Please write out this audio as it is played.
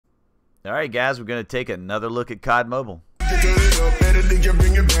All right, guys, we're going to take another look at COD Mobile.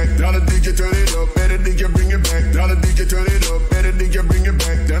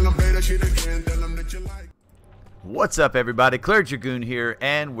 What's up, everybody? Clericdragoon here,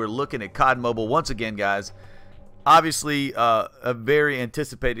 and we're looking at COD Mobile once again, guys. Obviously, a very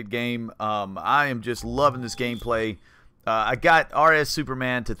anticipated game. I am just loving this gameplay. I got RS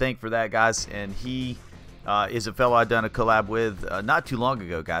Superman to thank for that, guys, and he is a fellow I've done a collab with not too long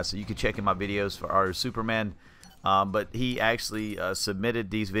ago, guys, so you can check in my videos for RS Superman. But he actually submitted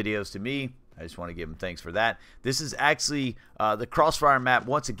these videos to me. I just want to give him thanks for that. This is actually the Crossfire map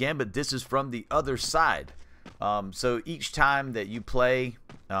once again, but this is from the other side. So each time that you play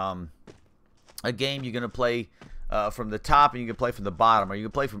a game, you're going to play from the top, and you can play from the bottom, or you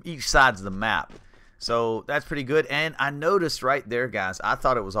can play from each sides of the map. So that's pretty good. And I noticed right there, guys, I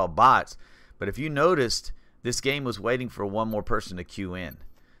thought it was all bots. But if you noticed, this game was waiting for one more person to queue in.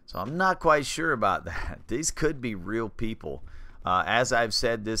 So I'm not quite sure about that. These could be real people. As I've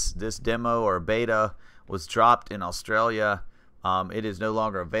said, this demo or beta was dropped in Australia. It is no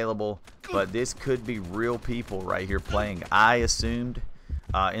longer available. But this could be real people right here playing. I assumed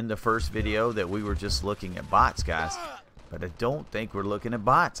in the first video that we were just looking at bots, guys. But I don't think we're looking at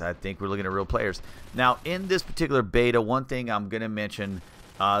bots. I think we're looking at real players. Now, in this particular beta, one thing I'm going to mention,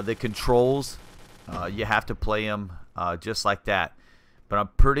 the controls, you have to play them just like that. But I'm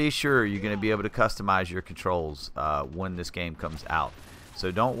pretty sure you're going to be able to customize your controls when this game comes out.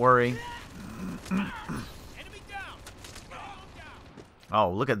 So don't worry.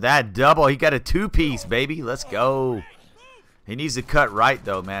 Oh, look at that double. He got a two-piece, baby. Let's go. He needs to cut right,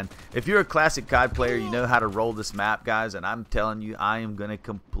 though, man. If you're a classic COD player, you know how to roll this map, guys. And I'm telling you, I am going to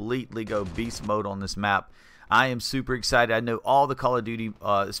completely go beast mode on this map. I am super excited. I know all the Call of Duty,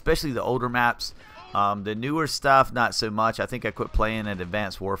 especially the older maps. The newer stuff, not so much. I think I quit playing at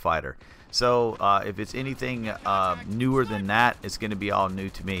Advanced Warfighter. So if it's anything newer than that, it's going to be all new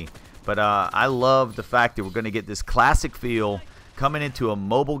to me. But I love the fact that we're going to get this classic feel coming into a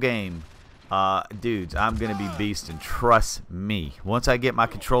mobile game. Dudes, I'm going to be beasting. Trust me. Once I get my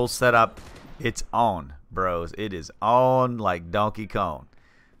controls set up, it's on, bros. It is on like Donkey Kong.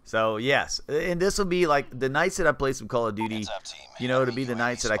 So, yes, and this will be like the nights that I play some Call of Duty, you know, to be the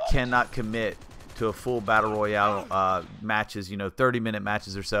nights that I cannot commit to a full Battle Royale matches, you know, 30-minute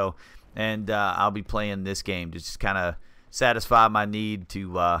matches or so. And I'll be playing this game to just kind of satisfy my need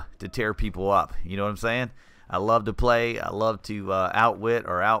to tear people up. You know what I'm saying? I love to play. I love to outwit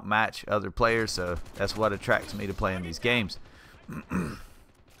or outmatch other players. So that's what attracts me to playing these games.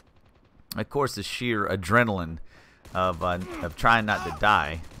 Of course, the sheer adrenaline of trying not to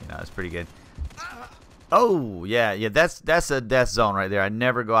die, you know, it's pretty good. Oh yeah, that's a death zone right there. I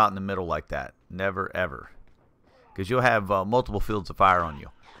never go out in the middle like that, never ever, because you'll have multiple fields of fire on you.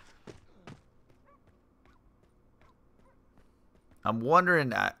 I'm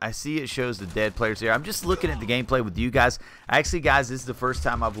wondering, I see it shows the dead players here. I'm just looking at the gameplay with you guys. Actually, guys, this is the first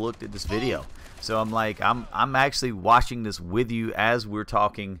time I've looked at this video, so I'm like, I'm actually watching this with you as we're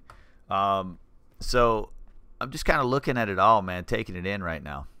talking. So I'm just kind of looking at it all, man, taking it in right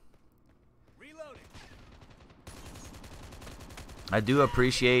now. Reloading. I do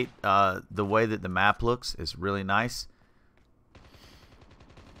appreciate the way that the map looks. It's really nice.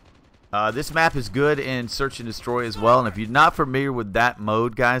 This map is good in Search and Destroy as well. And if you're not familiar with that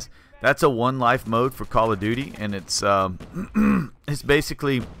mode, guys, that's a one-life mode for Call of Duty. And it's it's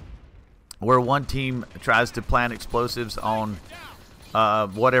basically where one team tries to plant explosives on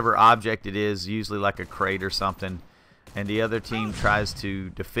whatever object it is, usually like a crate or something, and the other team tries to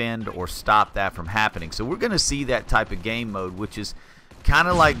defend or stop that from happening. So we're going to see that type of game mode, which is kind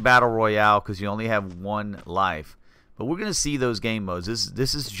of like Battle Royale because you only have one life. But we're going to see those game modes.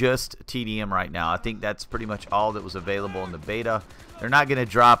 This is just TDM right now. I think that's pretty much all that was available in the beta. They're not going to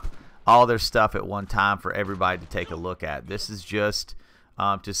drop all their stuff at one time for everybody to take a look at. This is just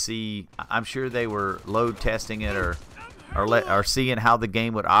to see. I'm sure they were load testing it or seeing how the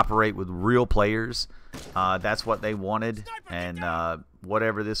game would operate with real players. That's what they wanted, and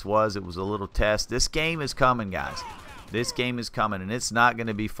whatever this was, it was a little test. This game is coming, guys. This game is coming, and it's not going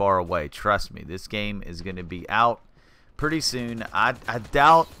to be far away. Trust me, this game is going to be out pretty soon. I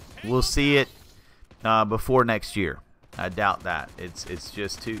doubt we'll see it before next year. I doubt that. It's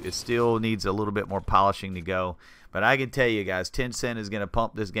just too. It still needs a little bit more polishing to go. But I can tell you guys, Tencent is going to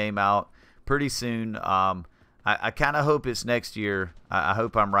pump this game out pretty soon. I kind of hope it's next year. I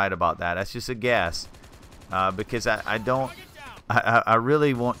hope I'm right about that. That's just a guess, because I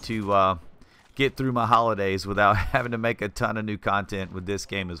really want to get through my holidays without having to make a ton of new content with this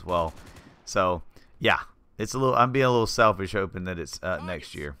game as well. So yeah, It's a little. I'm being a little selfish, hoping that it's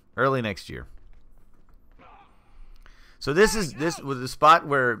next year, early next year. So this was the spot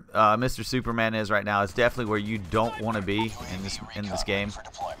where Mr. Superman is right now. It's definitely where you don't want to be in this game.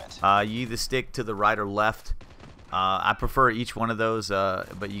 You either stick to the right or left. I prefer each one of those,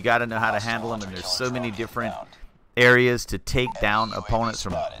 but you got to know how to handle them. And there's so many different areas to take down opponents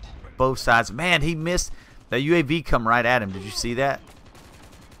from both sides. Man, he missed. That UAV come right at him. Did you see that?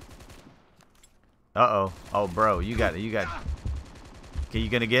 Uh-oh. Oh, bro, you got it. Okay, you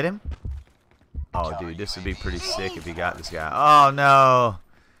gonna get him? Oh, dude, this would be pretty sick if he got this guy. Oh, no.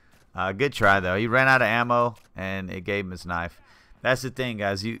 Good try, though. He ran out of ammo, and it gave him his knife. That's the thing,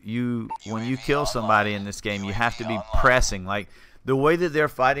 guys. When you kill somebody in this game, you have to be pressing. Like, the way that they're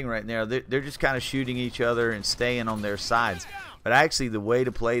fighting right now, they're just kind of shooting each other and staying on their sides. But actually, the way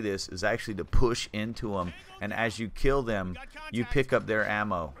to play this is actually to push into them. And as you kill them, you pick up their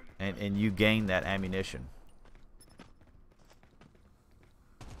ammo, and you gain that ammunition.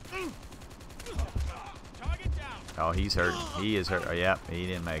 Oh, he's hurt. He is hurt. Oh, yep, he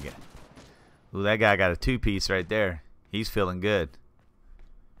didn't make it. Ooh, that guy got a two-piece right there. He's feeling good.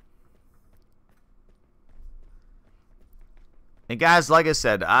 And guys, like I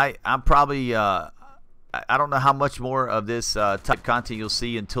said, I'm probably I don't know how much more of this type content you'll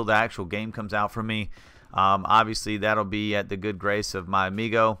see until the actual game comes out for me. Obviously, that'll be at the good grace of my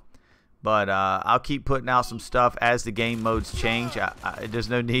amigo. But I'll keep putting out some stuff as the game modes change. There's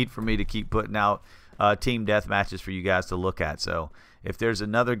no need for me to keep putting out team death matches for you guys to look at. So if there's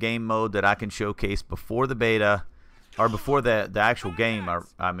another game mode that I can showcase before the beta or before the actual game,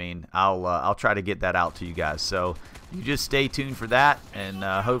 I'll try to get that out to you guys. So you just stay tuned for that, and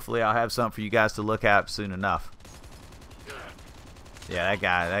hopefully I'll have something for you guys to look at soon enough. Yeah,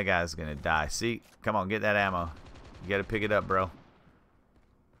 that guy's gonna die. See, come on, get that ammo. You gotta pick it up, bro.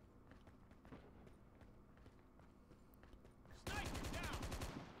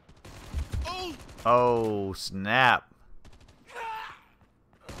 Oh, snap.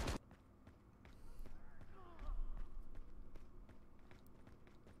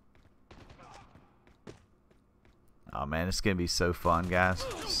 Oh, man, it's going to be so fun, guys.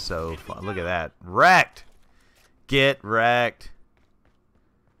 So fun. Look at that. Wrecked. Get wrecked.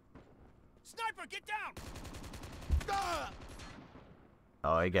 Sniper, get down.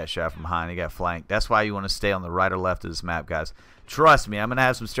 Oh, he got shot from behind. He got flanked. That's why you want to stay on the right or left of this map, guys. Trust me, I'm going to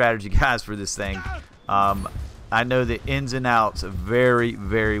have some strategy, guys, for this thing. I know the ins and outs very,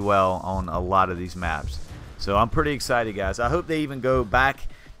 very well on a lot of these maps. So I'm pretty excited, guys. I hope they even go back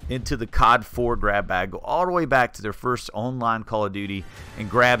into the COD 4 grab bag, go all the way back to their first online Call of Duty and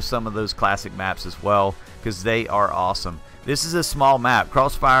grab some of those classic maps as well, because they are awesome. This is a small map.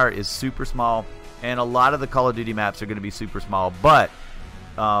 Crossfire is super small, and a lot of the Call of Duty maps are going to be super small, but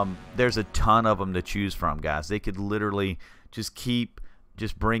there's a ton of them to choose from, guys. They could literally just keep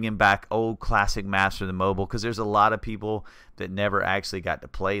bringing back old classic maps for the mobile, because there's a lot of people that never actually got to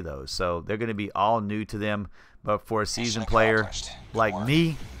play those. So they're going to be all new to them. But for a seasoned player like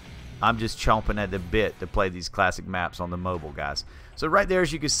me, I'm just chomping at the bit to play these classic maps on the mobile, guys. So right there,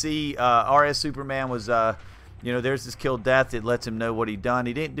 as you can see, RS Superman was, there's this kill death. It lets him know what he done.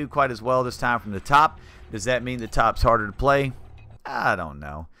 He didn't do quite as well this time from the top. Does that mean the top's harder to play? I don't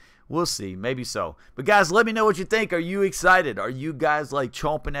know. We'll see. Maybe so. But guys, let me know what you think. Are you excited? Are you guys like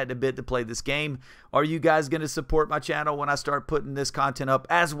chomping at the bit to play this game? Are you guys going to support my channel when I start putting this content up,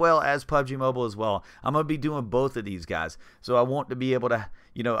 as well as PUBG Mobile as well? I'm going to be doing both of these, guys. So I want to be able to,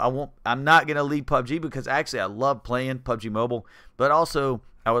 I'm not going to leave PUBG, because actually I love playing PUBG Mobile, but also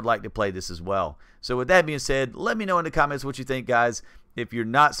I would like to play this as well. So with that being said, let me know in the comments what you think, guys. If you're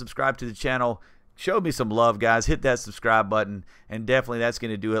not subscribed to the channel, show me some love, guys. Hit that subscribe button, and definitely that's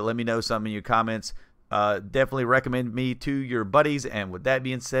going to do it. Let me know something in your comments. Definitely recommend me to your buddies. And with that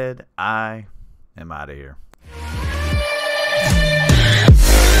being said, I am out of here.